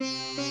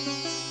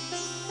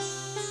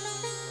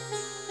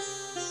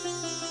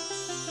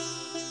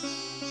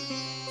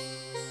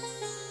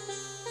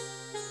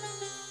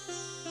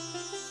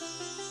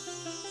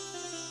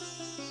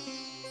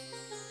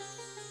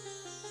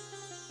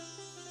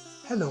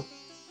Hello,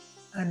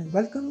 and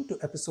welcome to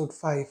episode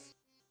 5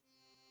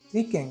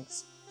 Three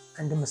Kings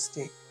and a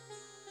Mistake.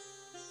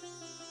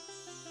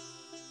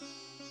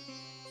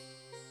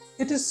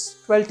 It is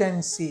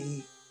 1210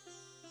 CE,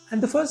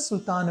 and the first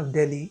Sultan of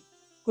Delhi,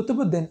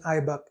 Qutbuddin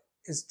Aibak,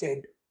 is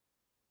dead.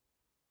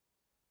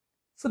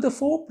 For the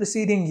 4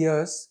 preceding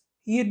years,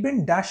 he had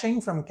been dashing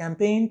from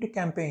campaign to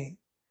campaign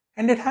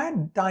and had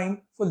had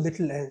time for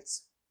little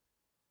else.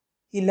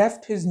 He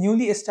left his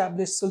newly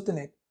established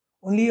sultanate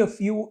only a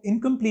few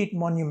incomplete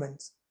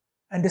monuments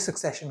and a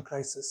succession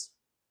crisis.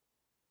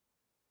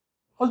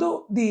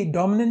 Although the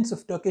dominance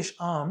of Turkish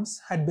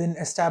arms had been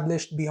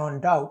established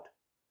beyond doubt,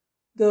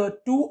 the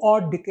 2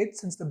 odd decades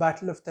since the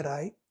Battle of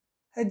Tarai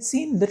had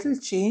seen little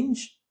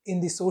change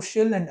in the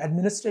social and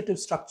administrative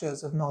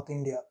structures of North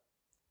India.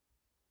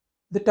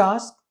 The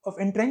task of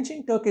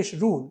entrenching Turkish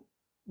rule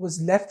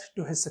was left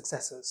to his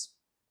successors.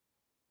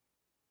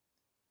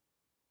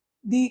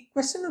 The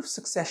question of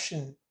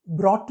succession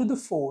brought to the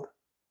fore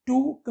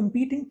two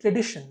competing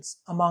traditions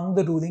among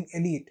the ruling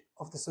elite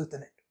of the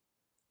Sultanate.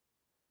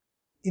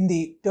 In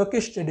the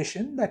Turkish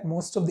tradition that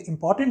most of the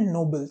important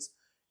nobles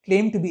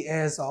claim to be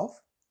heirs of,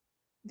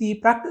 the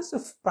practice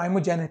of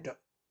primogeniture,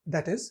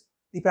 that is,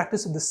 the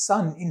practice of the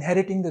son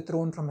inheriting the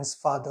throne from his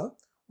father,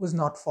 was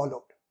not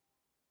followed.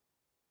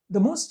 The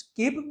most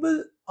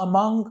capable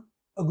among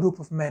a group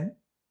of men,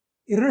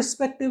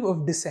 irrespective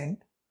of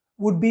descent,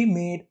 would be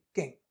made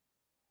king.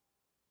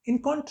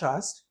 In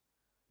contrast,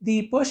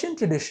 the Persian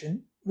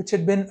tradition, which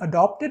had been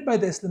adopted by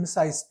the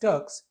Islamicized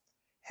Turks,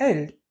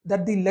 held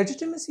that the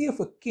legitimacy of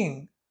a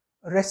king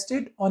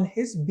rested on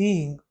his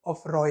being of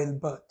royal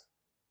birth.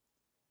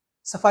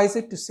 Suffice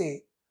it to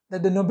say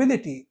that the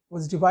nobility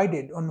was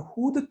divided on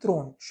who the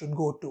throne should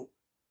go to.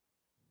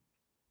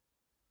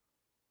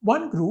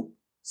 One group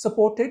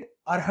supported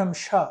Arham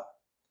Shah,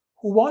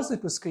 who was,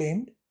 it was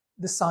claimed,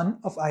 the son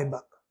of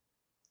Aibak.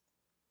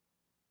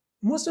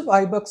 Most of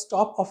Aibak's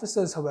top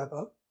officers,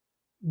 however,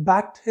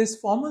 backed his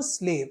former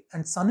slave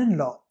and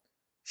son-in-law,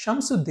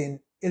 Shamsuddin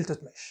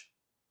Iltutmish.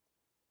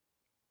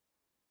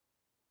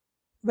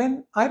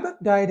 When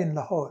Aibak died in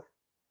Lahore,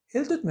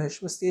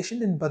 Iltutmish was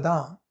stationed in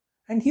Badam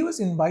and he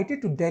was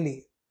invited to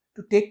Delhi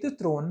to take the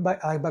throne by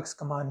Aibak's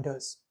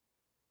commanders.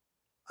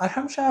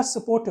 Arham Shah's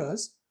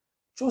supporters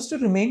chose to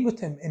remain with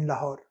him in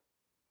Lahore.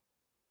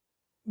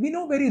 We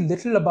know very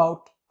little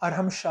about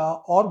Arham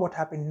Shah or what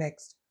happened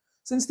next,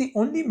 since the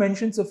only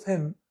mentions of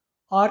him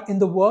are in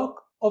the work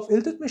of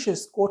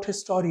Iltutmish's court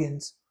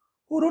historians,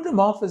 who wrote him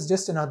off as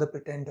just another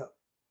pretender.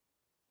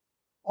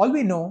 All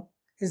we know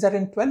is that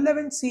in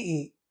 1211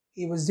 CE,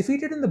 he was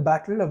defeated in the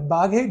Battle of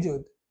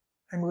Bagh-e-Jud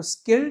and was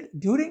killed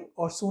during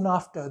or soon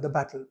after the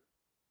battle.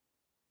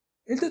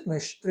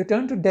 Iltutmish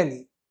returned to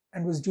Delhi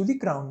and was duly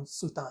crowned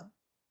Sultan.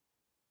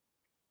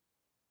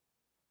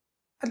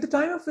 At the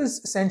time of his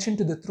ascension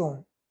to the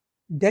throne,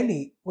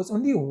 Delhi was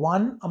only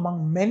one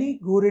among many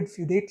Ghurid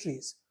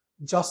feudatories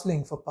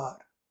jostling for power.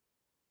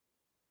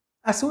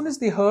 As soon as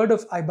they heard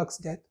of Aibak's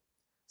death,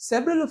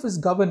 several of his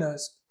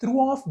governors threw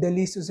off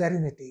Delhi's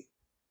suzerainty,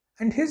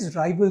 and his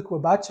rival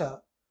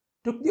Qubacha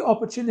took the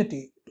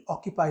opportunity to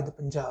occupy the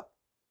Punjab.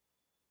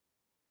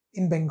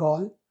 In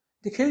Bengal,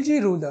 the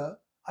Khilji ruler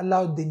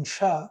Alauddin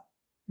Shah,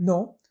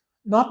 no,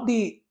 not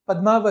the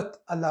Padmavat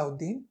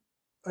Alauddin,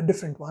 a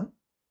different one,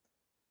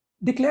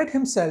 declared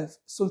himself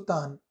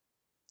Sultan.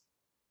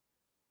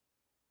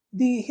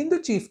 The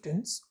Hindu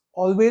chieftains,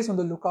 always on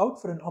the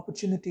lookout for an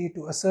opportunity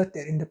to assert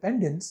their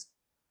independence,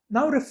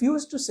 now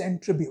refused to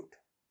send tribute.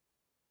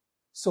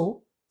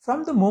 So,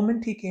 from the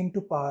moment he came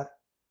to power,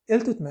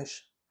 Iltutmish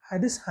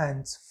had his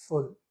hands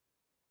full.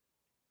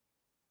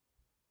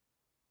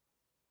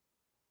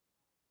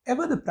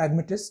 Ever the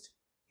pragmatist,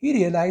 he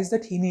realized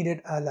that he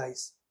needed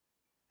allies,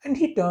 and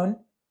he turned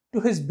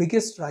to his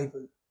biggest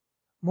rival,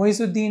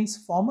 Muizzuddin's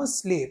former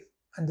slave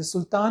and the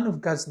Sultan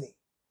of Ghazni,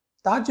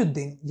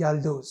 Tajuddin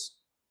Yaldoz.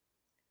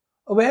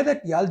 Aware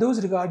that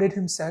Yaldoz regarded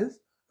himself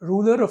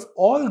ruler of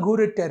all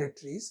Ghurid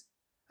territories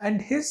and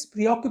his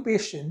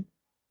preoccupation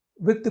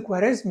with the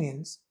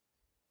Khwarezmians,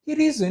 he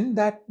reasoned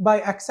that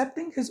by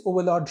accepting his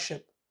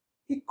overlordship,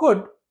 he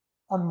could,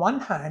 on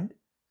one hand,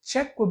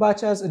 check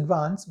Qubacha's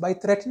advance by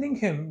threatening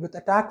him with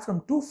attack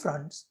from 2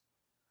 fronts,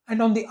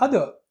 and on the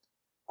other,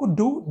 could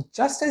do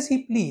just as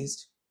he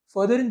pleased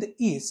further in the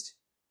east,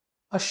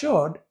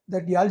 assured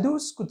that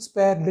Yaldoz could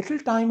spare little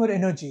time or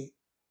energy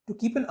to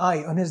keep an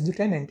eye on his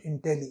lieutenant in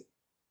Delhi.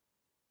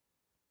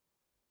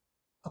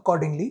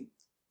 Accordingly,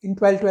 in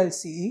 1212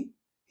 CE,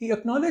 he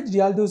acknowledged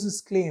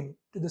Yaldoz's claim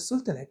to the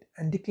Sultanate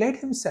and declared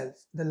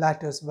himself the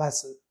latter's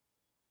vassal.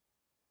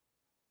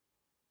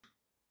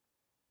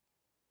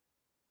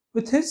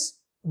 With his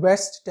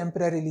west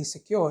temporarily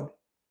secured,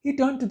 he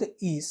turned to the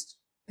east,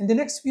 and the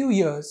next few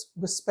years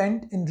were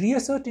spent in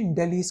reasserting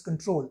Delhi's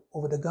control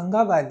over the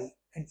Ganga Valley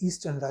and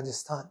eastern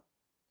Rajasthan.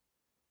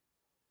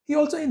 He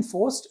also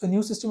enforced a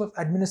new system of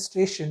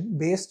administration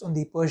based on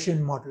the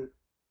Persian model.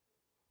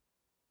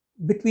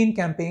 Between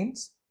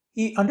campaigns,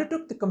 he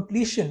undertook the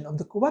completion of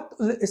the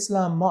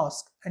Quwat-ul-Islam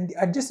Mosque and the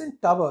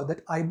adjacent tower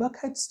that Aibak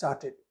had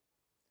started.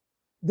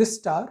 This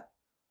star,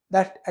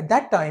 that at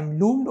that time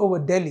loomed over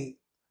Delhi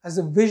as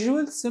a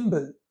visual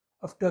symbol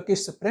of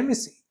Turkish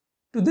supremacy,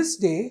 to this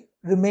day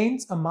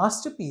remains a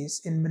masterpiece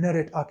in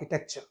minaret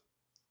architecture.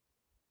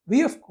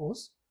 We, of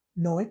course,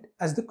 know it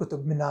as the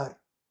Qutub Minar.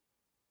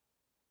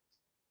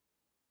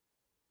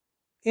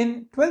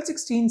 In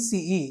 1216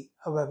 CE,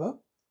 however,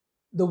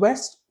 the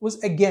West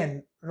was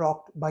again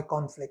rocked by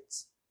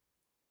conflicts.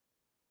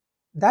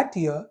 That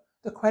year,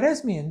 the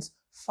Khwarezmians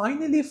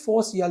finally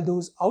forced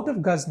Yalduz out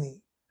of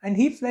Ghazni and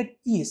he fled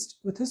east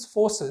with his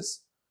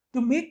forces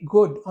to make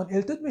good on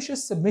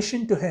Iltutmish's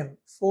submission to him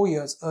 4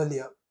 years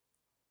earlier.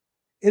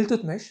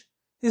 Iltutmish,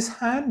 his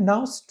hand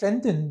now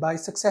strengthened by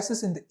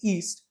successes in the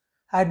east,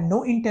 had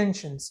no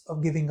intentions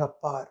of giving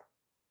up power.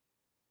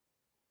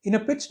 In a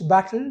pitched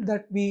battle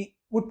that we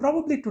would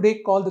probably today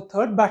call the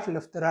Third Battle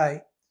of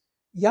Tarai,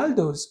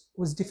 Yalduz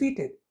was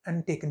defeated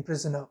and taken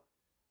prisoner.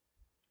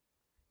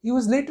 He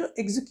was later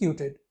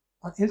executed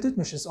on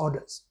Iltutmish's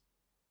orders.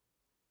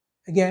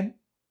 Again,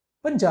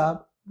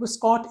 Punjab was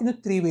caught in a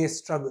three-way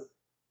struggle,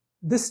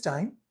 this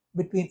time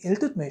between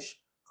Iltutmish,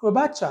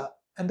 Khwabacha,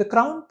 and the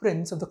crown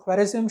prince of the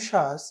Khwarezm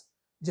Shahs,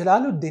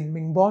 Jalaluddin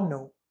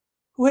Mingbornu,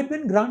 who had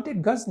been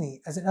granted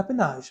Ghazni as an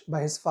appanage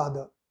by his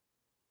father.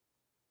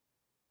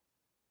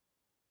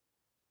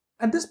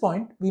 At this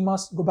point, we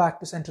must go back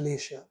to Central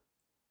Asia.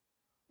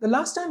 The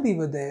last time we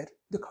were there,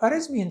 the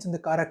Khwarezmians and the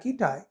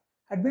Karakitai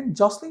had been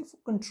jostling for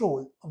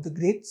control of the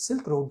great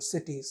Silk Road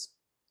cities.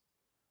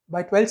 By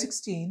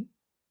 1216,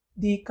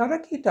 the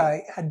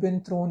Karakitai had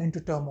been thrown into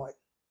turmoil.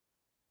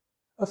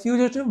 A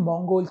fugitive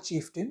Mongol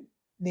chieftain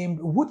named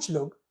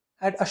Wuchlug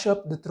had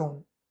usurped the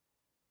throne.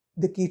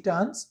 The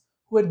Khitans,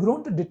 who had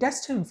grown to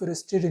detest him for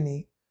his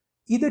tyranny,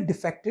 either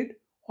defected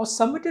or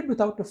submitted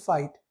without a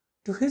fight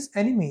to his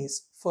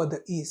enemies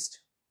further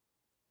east.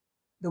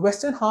 The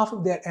western half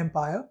of their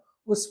empire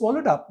was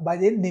swallowed up by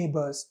their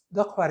neighbors,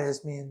 the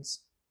Khwarezmians.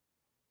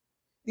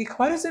 The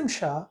Khwarezm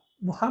Shah,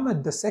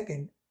 Muhammad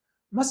II,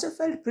 must have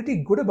felt pretty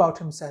good about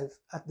himself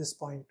at this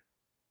point.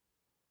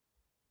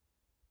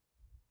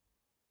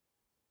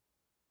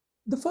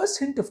 The first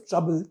hint of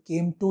trouble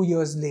came 2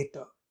 years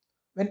later,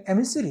 when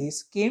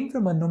emissaries came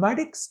from a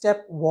nomadic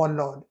steppe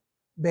warlord,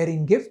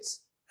 bearing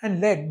gifts and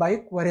led by a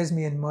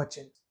Khwarezmian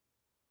merchant.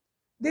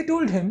 They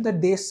told him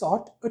that they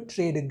sought a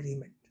trade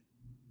agreement.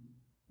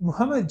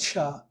 Muhammad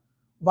Shah,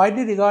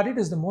 widely regarded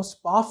as the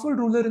most powerful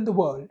ruler in the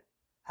world,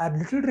 had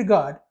little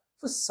regard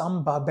for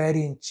some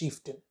barbarian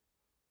chieftain.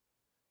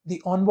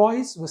 The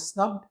envoys were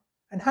snubbed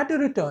and had to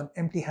return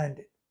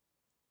empty-handed.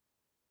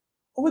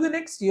 Over the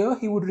next year,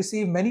 he would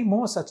receive many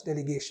more such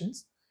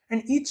delegations,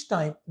 and each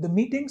time the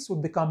meetings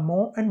would become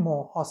more and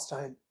more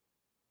hostile.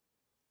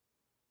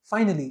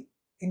 Finally,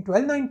 in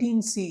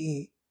 1219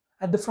 CE,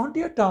 at the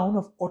frontier town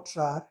of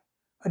Otrar,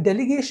 a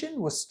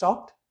delegation was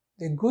stopped,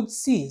 their goods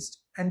seized,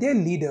 and their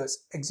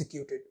leaders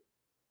executed.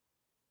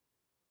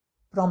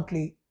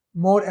 Promptly,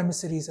 more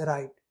emissaries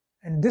arrived,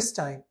 and this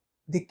time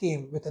they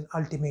came with an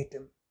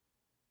ultimatum.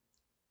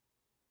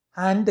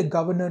 Hand the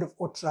governor of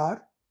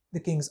Otrar, the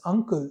king's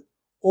uncle,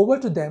 over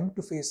to them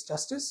to face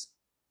justice,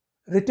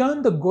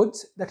 return the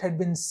goods that had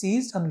been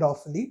seized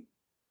unlawfully,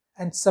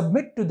 and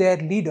submit to their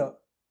leader,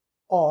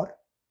 or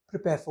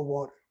prepare for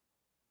war.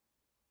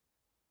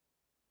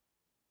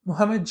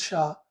 Muhammad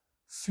Shah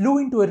flew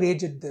into a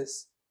rage at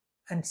this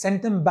and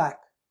sent them back,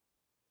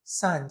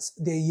 sans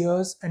their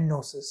ears and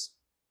noses.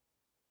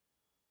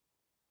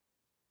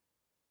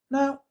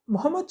 Now,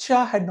 Muhammad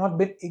Shah had not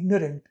been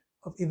ignorant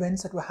of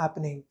events that were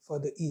happening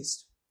further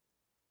east.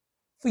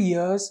 For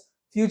years,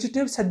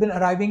 fugitives had been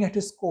arriving at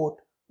his court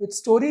with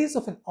stories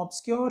of an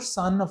obscure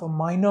son of a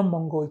minor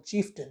Mongol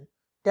chieftain,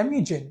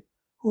 Temujin,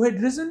 who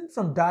had risen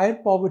from dire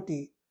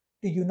poverty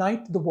to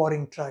unite the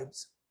warring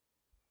tribes.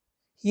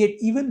 He had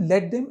even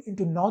led them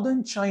into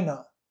northern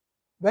China,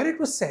 where it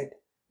was said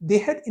they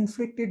had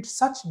inflicted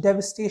such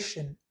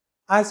devastation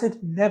as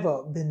had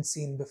never been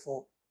seen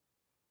before.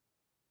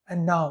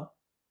 And now,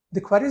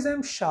 the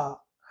Khwarezm Shah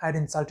had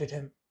insulted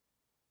him.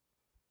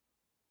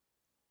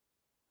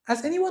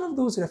 As any one of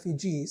those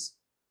refugees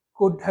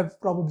could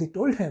have probably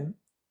told him,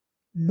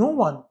 no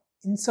one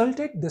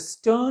insulted the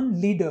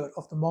stern leader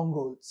of the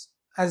Mongols,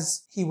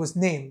 as he was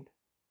named,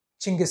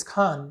 Chinggis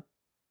Khan,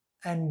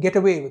 and get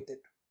away with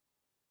it.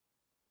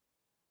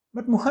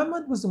 But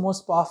Muhammad was the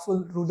most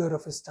powerful ruler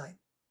of his time,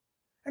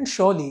 and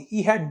surely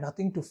he had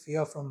nothing to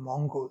fear from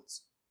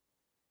Mongols.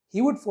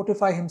 He would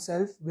fortify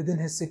himself within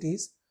his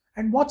cities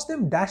and watch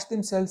them dash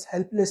themselves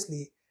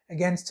helplessly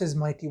against his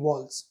mighty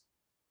walls.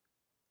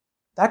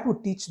 That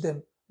would teach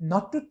them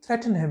not to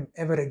threaten him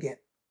ever again.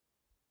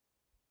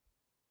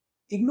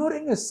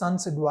 Ignoring his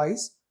son's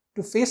advice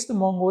to face the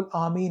Mongol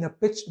army in a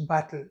pitched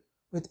battle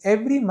with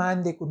every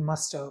man they could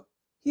muster,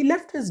 he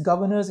left his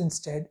governors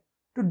instead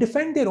to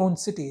defend their own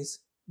cities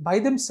by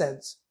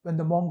themselves when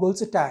the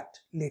Mongols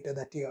attacked later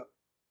that year.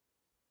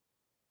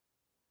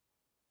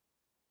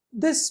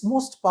 This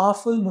most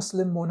powerful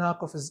Muslim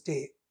monarch of his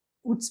day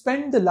would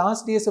spend the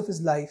last days of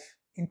his life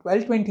in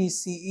 1220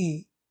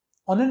 CE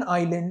on an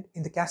island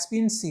in the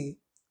Caspian Sea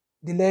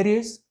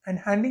delirious, and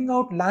handing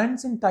out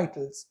lands and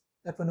titles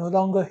that were no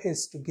longer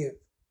his to give.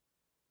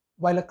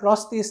 While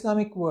across the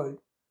Islamic world,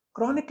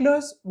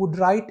 chroniclers would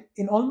write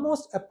in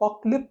almost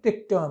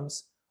apocalyptic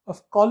terms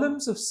of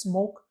columns of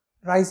smoke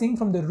rising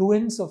from the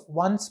ruins of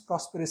once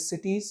prosperous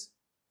cities,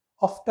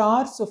 of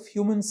towers of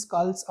human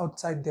skulls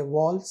outside their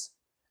walls,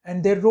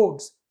 and their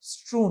roads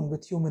strewn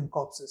with human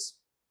corpses.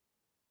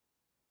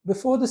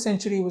 Before the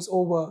century was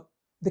over,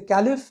 the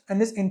Caliph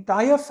and his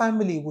entire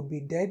family would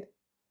be dead,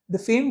 the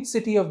famed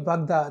city of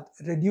Baghdad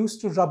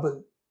reduced to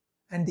rubble,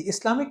 and the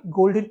Islamic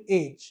Golden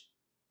Age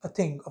a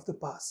thing of the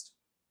past.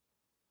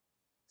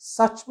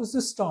 Such was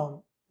the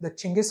storm that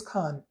Chinggis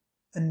Khan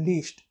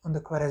unleashed on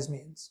the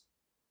Khwarezmians.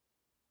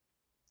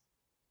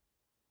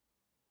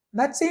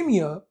 That same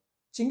year,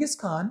 Chinggis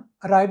Khan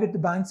arrived at the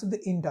banks of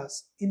the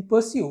Indus in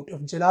pursuit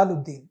of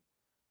Jalaluddin,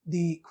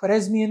 the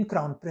Khwarezmian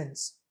crown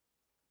prince.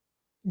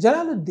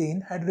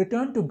 Jalaluddin had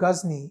returned to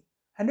Ghazni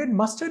and had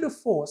mustered a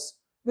force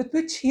with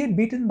which he had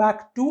beaten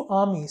back two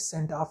armies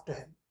sent after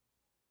him.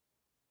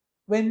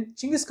 When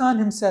Chinggis Khan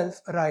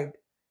himself arrived,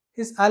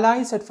 his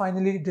allies had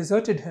finally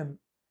deserted him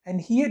and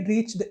he had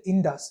reached the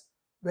Indus,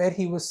 where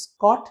he was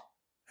caught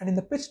and in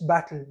the pitched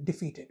battle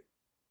defeated.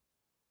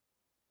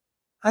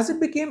 As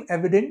it became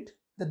evident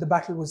that the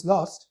battle was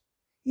lost,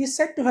 he is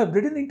said to have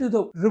ridden into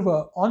the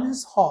river on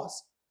his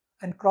horse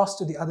and crossed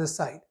to the other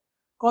side,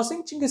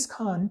 causing Chinggis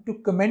Khan to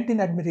comment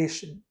in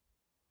admiration.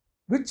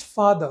 Which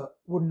father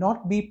would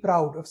not be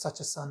proud of such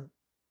a son?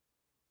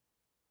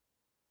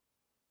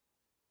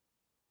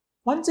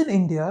 Once in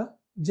India,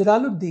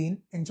 Jalaluddin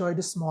enjoyed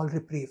a small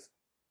reprieve.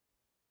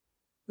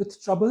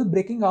 With trouble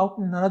breaking out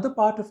in another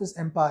part of his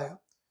empire,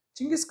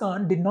 Chinggis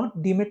Khan did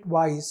not deem it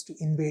wise to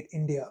invade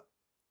India.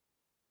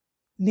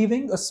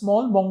 Leaving a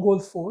small Mongol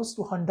force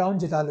to hunt down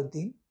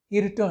Jalaluddin,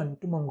 he returned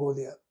to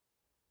Mongolia.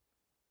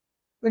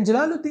 When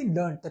Jalaluddin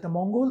learnt that a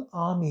Mongol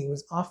army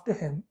was after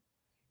him,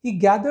 he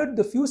gathered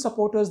the few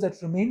supporters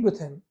that remained with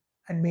him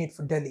and made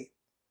for Delhi,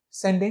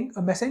 sending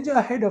a messenger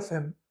ahead of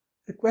him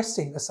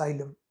requesting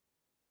asylum.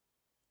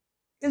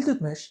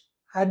 Iltutmish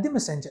had the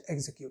messenger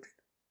executed.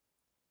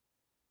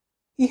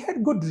 He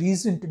had good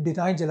reason to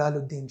deny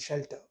Jalaluddin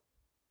shelter.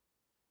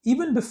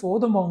 Even before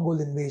the Mongol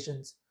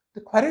invasions,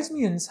 the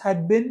Khwarezmians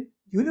had been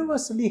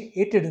universally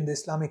hated in the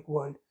Islamic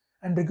world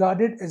and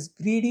regarded as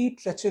greedy,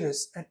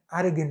 treacherous, and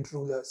arrogant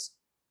rulers.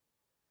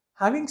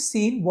 Having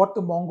seen what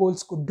the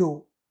Mongols could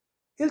do,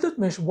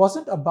 Iltutmish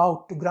wasn't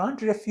about to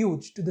grant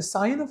refuge to the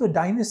scion of a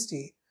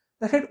dynasty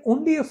that had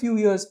only a few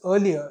years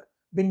earlier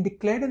been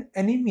declared an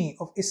enemy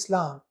of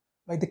Islam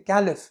by the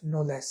Caliph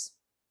no less.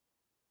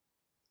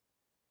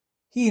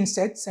 He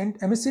instead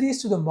sent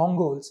emissaries to the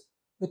Mongols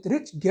with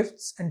rich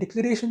gifts and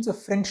declarations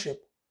of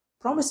friendship,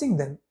 promising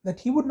them that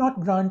he would not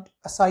grant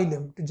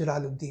asylum to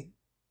Jalaluddin.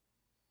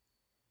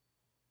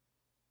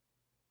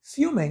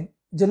 Fuming,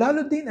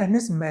 Jalaluddin and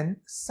his men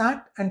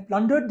sacked and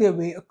plundered their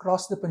way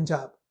across the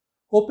Punjab,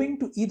 hoping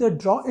to either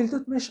draw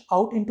Iltutmish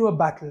out into a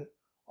battle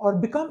or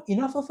become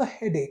enough of a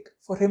headache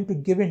for him to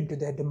give in to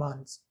their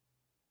demands.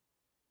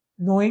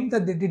 Knowing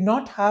that they did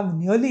not have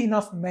nearly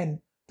enough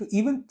men to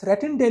even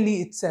threaten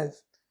Delhi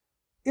itself,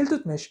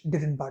 Iltutmish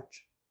didn't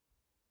budge.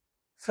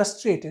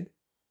 Frustrated,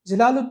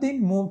 Jalaluddin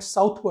moved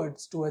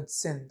southwards towards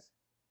Sindh.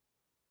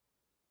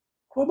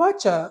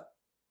 Khwabacha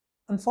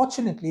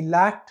unfortunately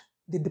lacked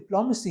the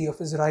diplomacy of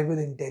his rival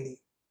in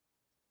Delhi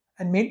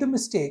and made the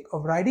mistake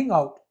of riding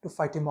out to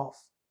fight him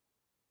off.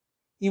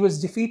 He was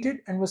defeated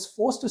and was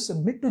forced to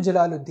submit to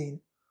Jalaluddin,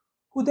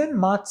 who then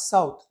marched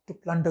south to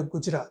plunder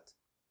Gujarat,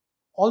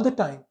 all the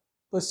time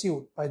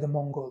pursued by the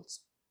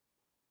Mongols.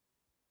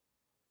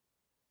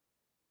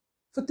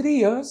 For 3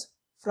 years,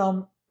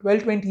 from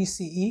 1220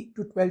 CE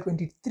to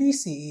 1223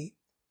 CE,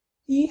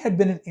 he had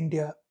been in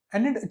India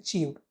and had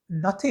achieved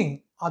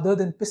nothing other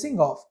than pissing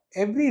off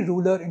every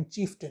ruler and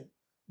chieftain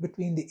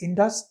between the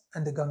Indus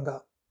and the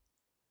Ganga.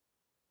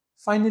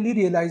 Finally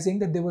realizing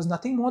that there was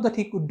nothing more that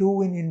he could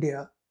do in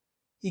India,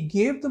 he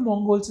gave the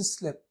Mongols a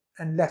slip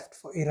and left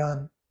for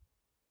Iran.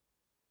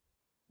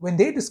 When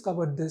they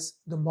discovered this,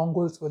 the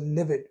Mongols were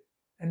livid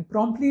and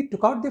promptly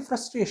took out their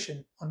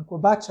frustration on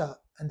Khwabacha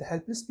and the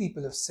helpless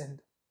people of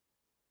Sindh.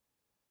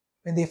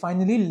 When they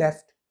finally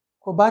left,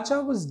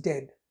 Khwabacha was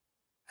dead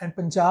and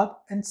Punjab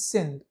and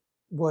Sindh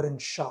were in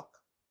shock.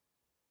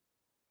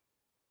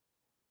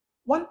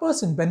 One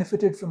person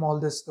benefited from all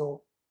this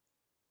though.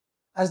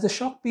 As the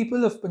shocked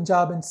people of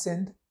Punjab and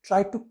Sindh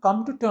tried to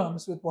come to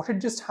terms with what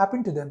had just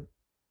happened to them,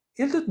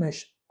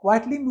 Iltutmish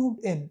quietly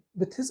moved in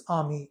with his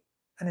army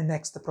and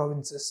annexed the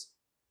provinces.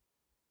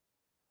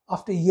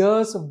 After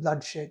years of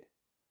bloodshed,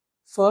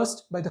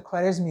 first by the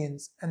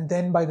Khwarezmians and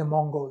then by the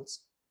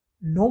Mongols,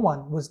 no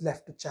one was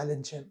left to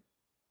challenge him.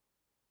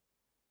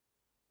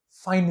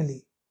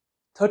 Finally,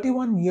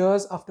 31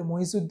 years after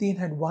Muizuddin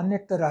had won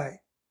at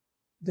Tarai,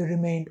 there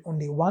remained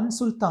only one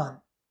Sultan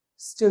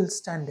still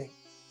standing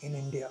in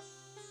India.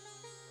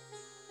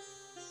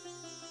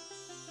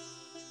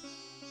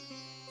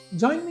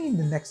 Join me in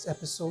the next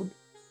episode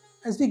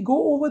as we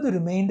go over the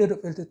remainder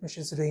of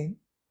Iltutmish's reign,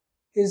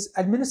 his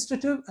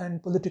administrative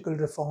and political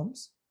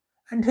reforms,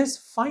 and his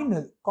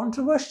final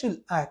controversial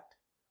act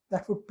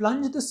that would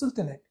plunge the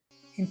Sultanate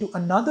into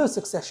another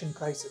succession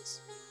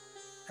crisis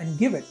and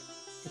give it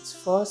its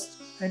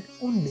first and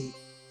only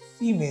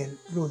female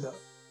ruler.